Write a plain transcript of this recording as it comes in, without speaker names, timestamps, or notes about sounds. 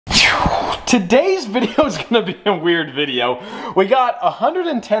Today's video is gonna be a weird video. We got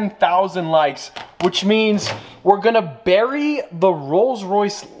 110,000 likes, which means we're gonna bury the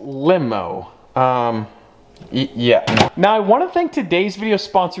Rolls-Royce limo. Yeah. Now I want to thank today's video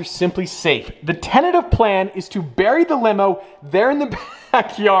sponsor, Simply Safe. The tentative plan is to bury the limo there in the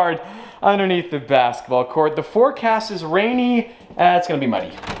backyard underneath the basketball court. The forecast is rainy, it's gonna be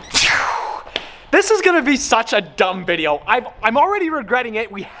muddy. This is gonna be such a dumb video. I'm already regretting it.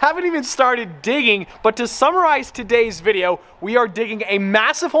 We haven't even started digging, but to summarize today's video, we are digging a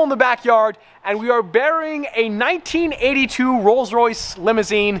massive hole in the backyard and we are burying a 1982 Rolls-Royce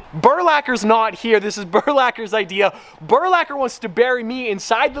limousine. Burlacker's not here. This is Burlacker's idea. Burlacker wants to bury me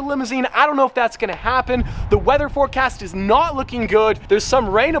inside the limousine. I don't know if that's gonna happen. The weather forecast is not looking good. There's some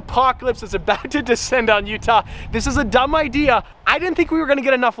rain apocalypse that's about to descend on Utah. This is a dumb idea. I didn't think we were gonna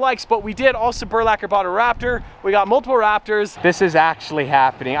get enough likes, but we did. Also, Burlacker bought a Raptor. We got multiple Raptors. This is actually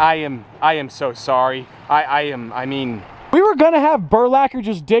happening. I am so sorry. I mean, we were gonna have Burlacker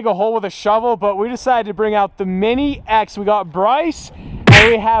just dig a hole with a shovel, but we decided to bring out the Mini X. We got Bryce and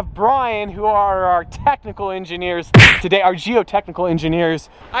we have Brian, who are our technical engineers today, our geotechnical engineers.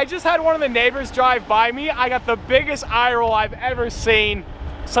 I just had one of the neighbors drive by me. I got the biggest eye roll I've ever seen.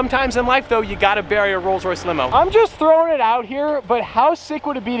 Sometimes in life though, you gotta bury a Rolls-Royce limo. I'm just throwing it out here, but how sick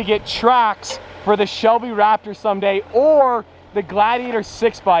would it be to get tracks for the Shelby Raptor someday or the Gladiator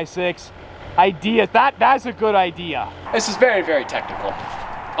 6x6? Idea, that's a good idea. This is very, very technical.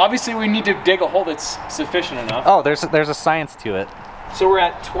 Obviously we need to dig a hole that's sufficient enough. Oh, there's a science to it. So we're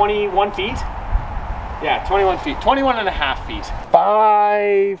at 21 feet? Yeah, 21 feet, 21 and a half feet.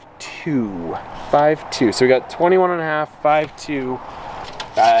 5'2", so we got 21 and a half, 5'2",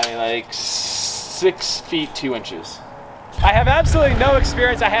 by like 6 feet 2 inches. I have absolutely no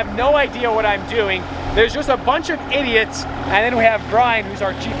experience. I have no idea what I'm doing. There's just a bunch of idiots, and then we have Brian, who's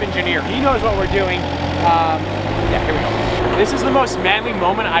our chief engineer. He knows what we're doing. Yeah, here we go. This is the most manly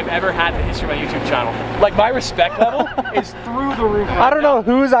moment I've ever had in the history of my YouTube channel. Like, my respect level is through the roof. I don't know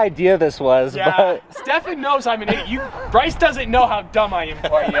whose idea this was, but Stefan knows I'm an idiot. Bryce doesn't know how dumb I am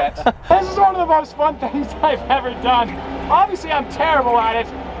quite yet. This is one of the most fun things I've ever done. Obviously, I'm terrible at it,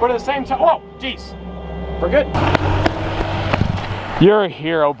 but at the same time, whoa, geez, we're good. You're a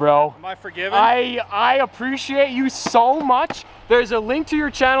hero, bro. Am I forgiven? I appreciate you so much. There's a link to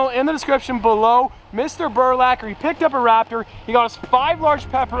your channel in the description below. Mr. Burlacker, he picked up a Raptor. He got us 5 large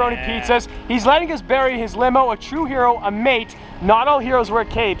pepperoni pizzas. He's letting us bury his limo, a true hero, a mate. Not all heroes wear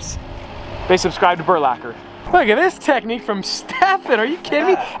capes. They subscribe to Burlacker. Look at this technique from Stefan. Are you kidding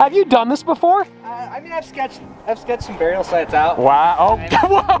me? Have you done this before? I mean, I've sketched some burial sites out. Wow. Oh,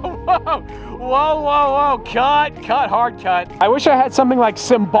 whoa. Cut, hard cut. I wish I had something like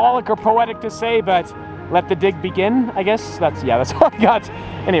symbolic or poetic to say, but let the dig begin, I guess. That's all I got.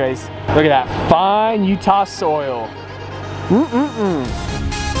 Anyways, look at that fine Utah soil.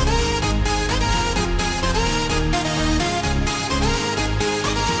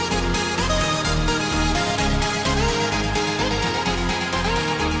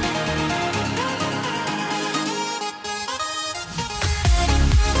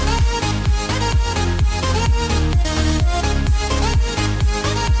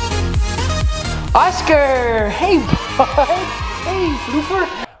 Oscar! Hey, bud! Hey, Flooper!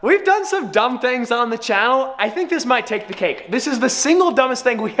 We've done some dumb things on the channel. I think this might take the cake. This is the single dumbest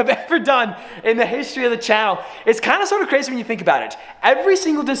thing we have ever done in the history of the channel. It's kind of sort of crazy when you think about it. Every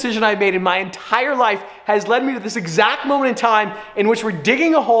single decision I've made in my entire life has led me to this exact moment in time in which we're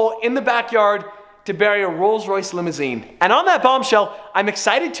digging a hole in the backyard to bury a Rolls-Royce limousine. And on that bombshell, I'm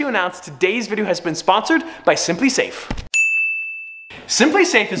excited to announce today's video has been sponsored by Simply Safe. Simply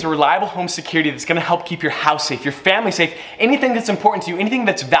Safe is a reliable home security that's gonna help keep your house safe, your family safe, anything that's important to you, anything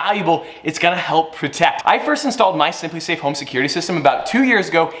that's valuable, it's gonna help protect. I first installed my Simply Safe home security system about 2 years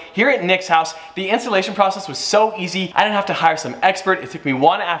ago here at Nick's house. The installation process was so easy. I didn't have to hire some expert. It took me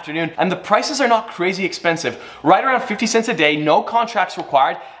one afternoon, and the prices are not crazy expensive. Right around 50 cents a day, no contracts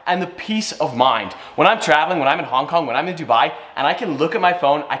required, and the peace of mind. When I'm traveling, when I'm in Hong Kong, when I'm in Dubai, and I can look at my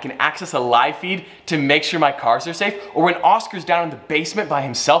phone, I can access a live feed to make sure my cars are safe, or when Oscar's down in the basement by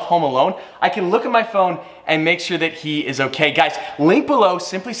himself home alone, I can look at my phone and make sure that he is okay. Guys, link below,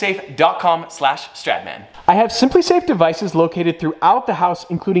 simplysafe.com/Stradman. I have Simply Safe devices located throughout the house,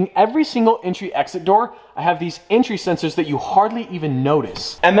 including every single entry-exit door. I have these entry sensors that you hardly even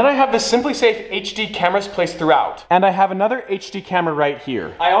notice. And then I have the Simply Safe HD cameras placed throughout. And I have another HD camera right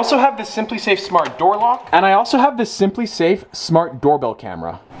here. I also have the Simply Safe smart door lock. And I also have the Simply Safe smart doorbell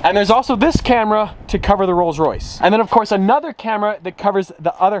camera. And there's also this camera to cover the Rolls-Royce. And then of course another camera that covers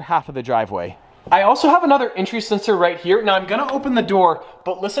the other half of the driveway. I also have another entry sensor right here. Now I'm gonna open the door,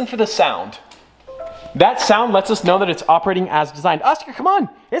 but listen for the sound. That sound lets us know that it's operating as designed. Oscar, come on.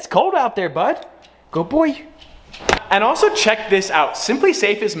 It's cold out there, bud. Good boy. And also check this out. Simply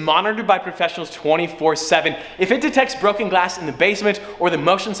Safe is monitored by professionals 24/7. If it detects broken glass in the basement or the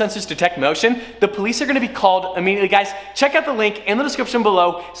motion sensors detect motion, the police are gonna be called immediately. Guys, check out the link in the description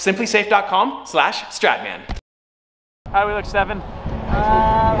below, simplysafe.com/Stradman. How do we look, Stefan?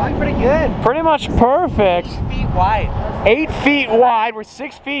 I'm pretty good. Pretty much perfect. 8 feet wide. 8 feet wide, we're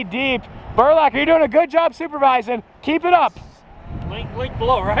 6 feet deep. Burlock, you're doing a good job supervising. Keep it up. Link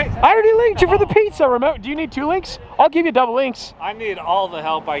below, right? I already linked you for the pizza, remember? Do you need 2 links? I'll give you double links. I need all the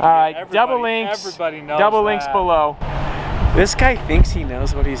help I can All right, get. double links. Everybody knows double links that. below. This guy thinks he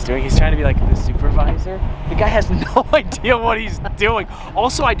knows what he's doing. He's trying to be like the supervisor. The guy has no idea what he's doing.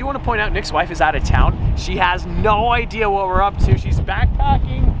 Also, I do want to point out Nick's wife is out of town. She has no idea what we're up to. She's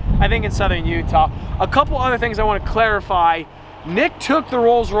backpacking, I think in southern Utah. A couple other things I want to clarify. Nick took the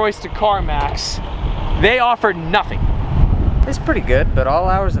Rolls Royce to CarMax. They offered nothing. It's pretty good, but all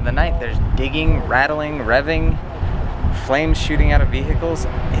hours of the night there's digging, rattling, revving, flames shooting out of vehicles.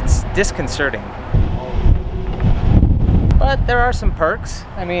 It's disconcerting. But there are some perks.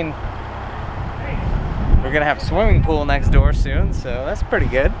 I mean, we're gonna have a swimming pool next door soon, so that's pretty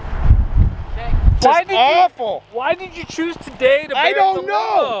good. Why Why did you choose today to I bury don't the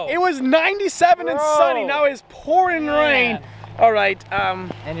know. limo? It was 97 and Bro. sunny. Now it's pouring rain. All right.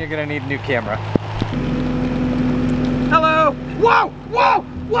 And you're gonna need a new camera. Hello. Whoa, whoa,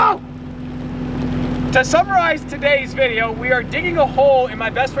 whoa. To summarize today's video, we are digging a hole in my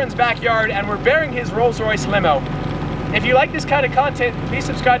best friend's backyard and we're burying his Rolls Royce limo. If you like this kind of content, please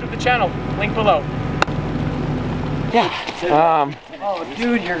subscribe to the channel. Link below. Yeah. Oh,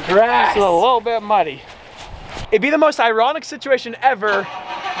 dude, your grass. It's a little bit muddy. It'd be the most ironic situation ever.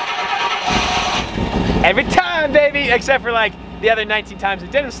 Every time, baby, except for like the other 19 times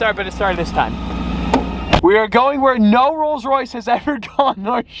it didn't start, but it started this time. We are going where no Rolls Royce has ever gone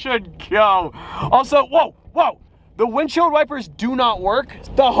nor should go. Also, whoa, whoa, the windshield wipers do not work.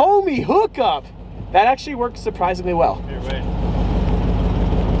 The homie hookup, that actually works surprisingly well. Here, wait.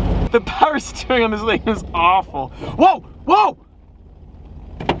 The power steering on this thing is awful. Whoa, whoa!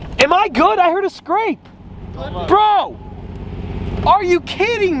 Am I good? I heard a scrape. Bro, are you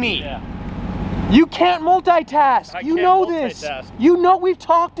kidding me? Yeah. You can't multitask. You can't know this. multitask. You know we've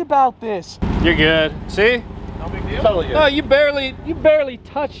talked about this. You're good. See? No big deal. Totally good. No, you barely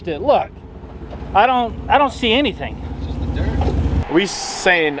touched it. Look. I don't see anything. Are we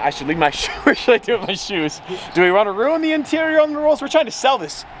saying I should leave my shoes? What should I do with my shoes? Do we want to ruin the interior on the Rolls? We're trying to sell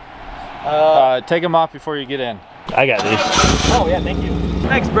this. Take them off before you get in. I got these. Oh yeah, thank you.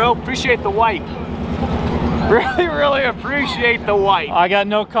 Thanks, bro. Appreciate the wipe. Really, really appreciate the wipe. I got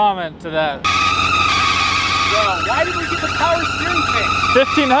no comment to that. Bro, why did we get the power steering fixed?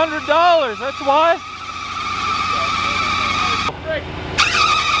 $1,500, that's why.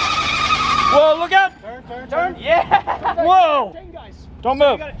 Whoa, look out! Turn. Yeah. Whoa! Guys. Don't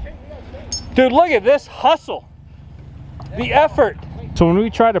move. Dude, look at this hustle. The effort. So when we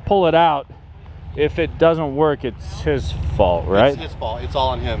try to pull it out, if it doesn't work, it's his fault, right? It's his fault. It's all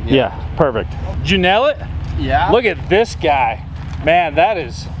on him. Yeah, perfect. Did you nail it? Yeah. Look at this guy. Man, that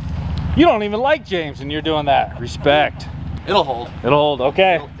is... You don't even like James and you're doing that. Respect. It'll hold. It'll hold,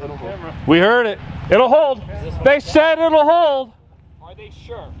 okay. It'll hold. We heard it. It'll hold. They said it'll hold. Are they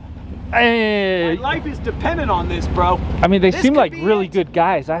sure? Hey. My life is dependent on this, bro. I mean, they This seem could like be really it. good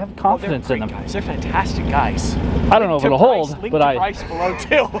guys. I have confidence in them. Guys. They're fantastic guys. I don't know if it'll hold, Link but to I... Bryce below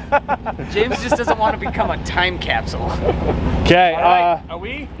too. James just doesn't want to become a time capsule. Okay, All right, are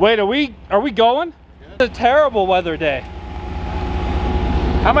we? wait, are we going? It's a terrible weather day.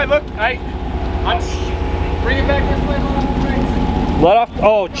 How might look? Bring it back this way. Let off,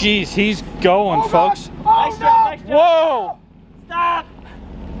 oh geez, he's going, folks. Nice job, nice job. Whoa! Stop!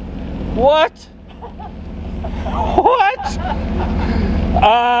 What? What?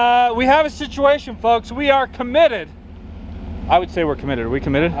 We have a situation, folks. We are committed. I would say we're committed. Are we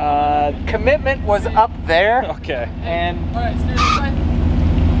committed? Commitment was up there, Okay. and All right, steer this way.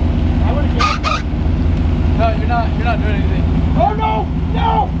 I want to get up. No, you're not doing anything. Oh no!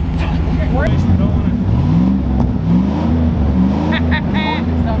 No!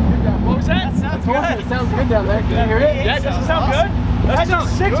 What was that? sounds good. It sounds good down there. Can you hear it? Yeah, does it sound good? That's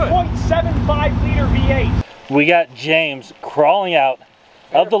a 6.75 liter V8. We got James crawling out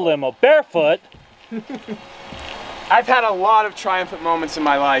of the limo barefoot. I've had a lot of triumphant moments in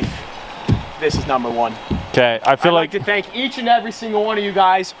my life. This is number one. Okay, I feel I'd like to thank each and every single one of you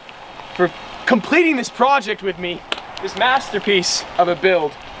guys for completing this project with me, this masterpiece of a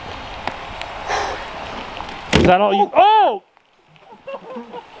build. Is that all you? Oh!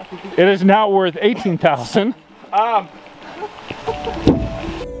 It is now worth 18,000.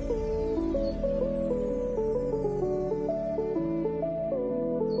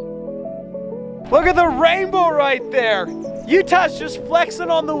 Look at the rainbow right there. Utah's just flexing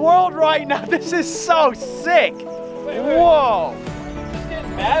on the world right now. This is so sick. Whoa. You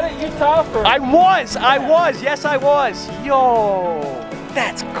getting mad at Utah for? I was. Yes, I was. Yo,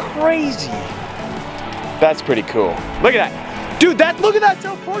 that's crazy. That's pretty cool. Look at that. Dude, look at that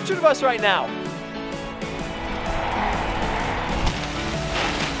self-portrait of us right now.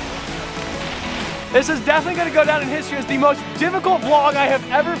 This is definitely gonna go down in history as the most difficult vlog I have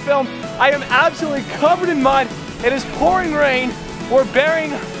ever filmed. I am absolutely covered in mud. It is pouring rain. We're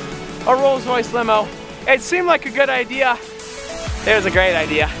burying a Rolls Royce limo. It seemed like a good idea. It was a great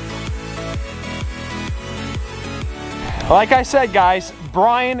idea. Like I said, guys,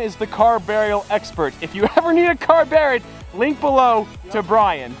 Brian is the car burial expert. If you ever need a car buried, link below to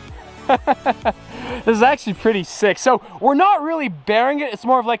Brian. This is actually pretty sick. So we're not really burying it, it's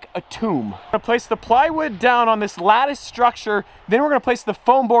more of like a tomb. We're gonna place the plywood down on this lattice structure, then we're gonna place the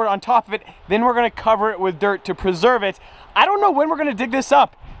foam board on top of it, then we're gonna cover it with dirt to preserve it. I don't know when we're gonna dig this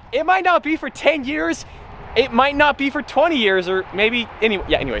up. It might not be for 10 years, it might not be for 20 years, or maybe,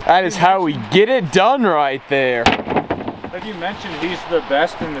 anyway. That is how we get it done right there. Have you mentioned he's the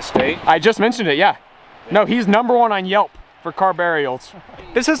best in the state? I just mentioned it, yeah. No, he's #1 on Yelp for car burials.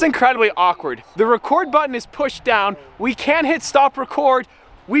 This is incredibly awkward. The record button is pushed down. We can't hit stop record.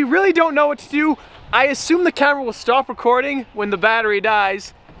 We really don't know what to do. I assume the camera will stop recording when the battery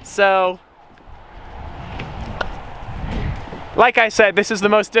dies. So, like I said, this is the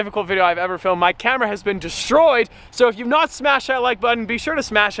most difficult video I've ever filmed. My camera has been destroyed. So if you've not smashed that like button, be sure to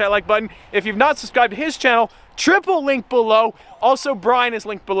smash that like button. If you've not subscribed to his channel, triple link below. Also, Brian is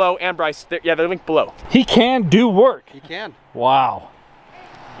linked below, and Bryce. Yeah, they're linked below. He can do work. He can. Wow.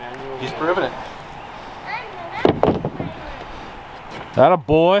 He's proven it. That a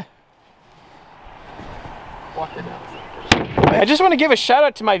boy. I just want to give a shout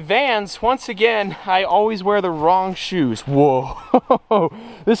out to my Vans. Once again, I always wear the wrong shoes. Whoa,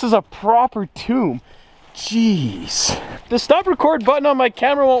 this is a proper tomb. Jeez. The stop record button on my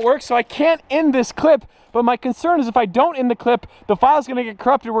camera won't work, so I can't end this clip. But my concern is if I don't end the clip, the file's gonna get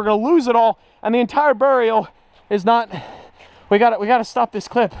corrupted, we're gonna lose it all, and the entire burial is not, we gotta stop this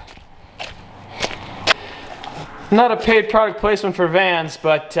clip. Not a paid product placement for Vans,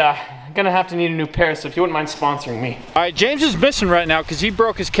 but I'm gonna have to need a new pair, so if you wouldn't mind sponsoring me. All right, James is missing right now because he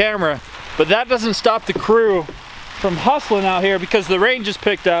broke his camera, but that doesn't stop the crew from hustling out here because the rain just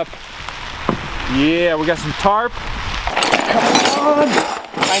picked up. Yeah, we got some tarp. Come on,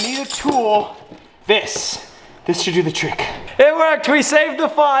 I need a tool. This should do the trick. It worked, we saved the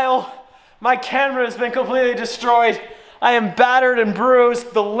file. My camera has been completely destroyed. I am battered and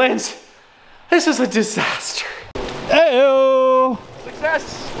bruised, the lens. This is a disaster. Hey-o!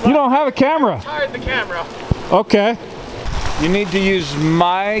 Success. You don't have a camera. I tired the camera. Okay. You need to use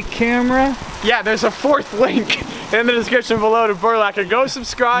my camera? Yeah, there's a fourth link in the description below to Burlacker. Go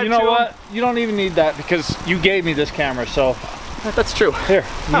subscribe. You know what? You don't even need that because you gave me this camera, so. That's true. Here,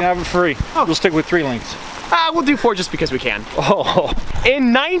 you can have it free. We'll stick with 3 links. We'll do 4 just because we can. Oh.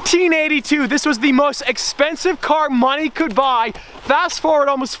 In 1982, this was the most expensive car money could buy. Fast forward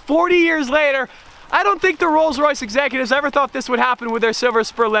almost 40 years later, I don't think the Rolls Royce executives ever thought this would happen with their Silver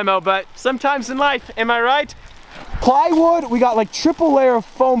Spur limo, but sometimes in life, am I right? Plywood, we got like triple layer of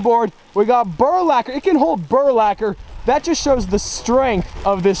foam board, we got burlacquer, it can hold burlacquer. That just shows the strength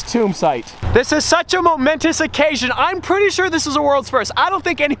of this tomb site. This is such a momentous occasion. I'm pretty sure this is a world's first. I don't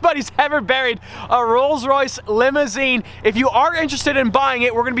think anybody's ever buried a Rolls Royce limousine. If you are interested in buying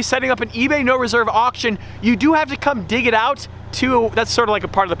it, we're gonna be setting up an eBay no reserve auction. You do have to come dig it out too. That's sort of like a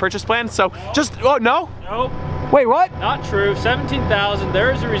part of the purchase plan. So just, oh no? Nope. Wait, what? Not true, 17,000,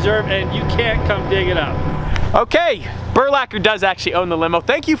 there's a reserve and you can't come dig it up. Okay, Burlacker does actually own the limo.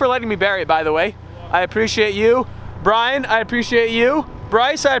 Thank you for letting me bury it, by the way. I appreciate you. Brian, I appreciate you.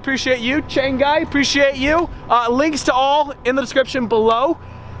 Bryce, I appreciate you. Chain Guy, appreciate you. Links to all in the description below.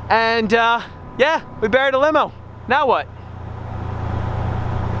 And yeah, we buried a limo. Now what?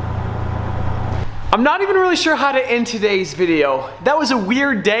 I'm not even really sure how to end today's video. That was a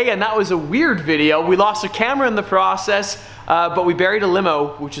weird day and that was a weird video. We lost a camera in the process, but we buried a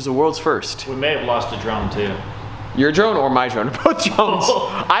limo, which is a world's first. We may have lost a drone too. Your drone or my drone? Both drones.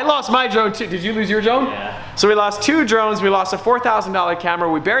 I lost my drone too. Did you lose your drone? Yeah. So we lost 2 drones. We lost a $4,000 camera.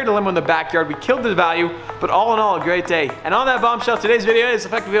 We buried a limo in the backyard. We killed the value, but all in all, a great day. And on that bombshell, today's video is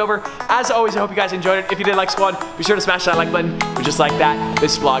effectively over. As always, I hope you guys enjoyed it. If you did like Squad, be sure to smash that like button. But just like that,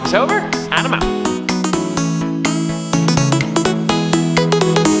 this vlog is over, and I'm out.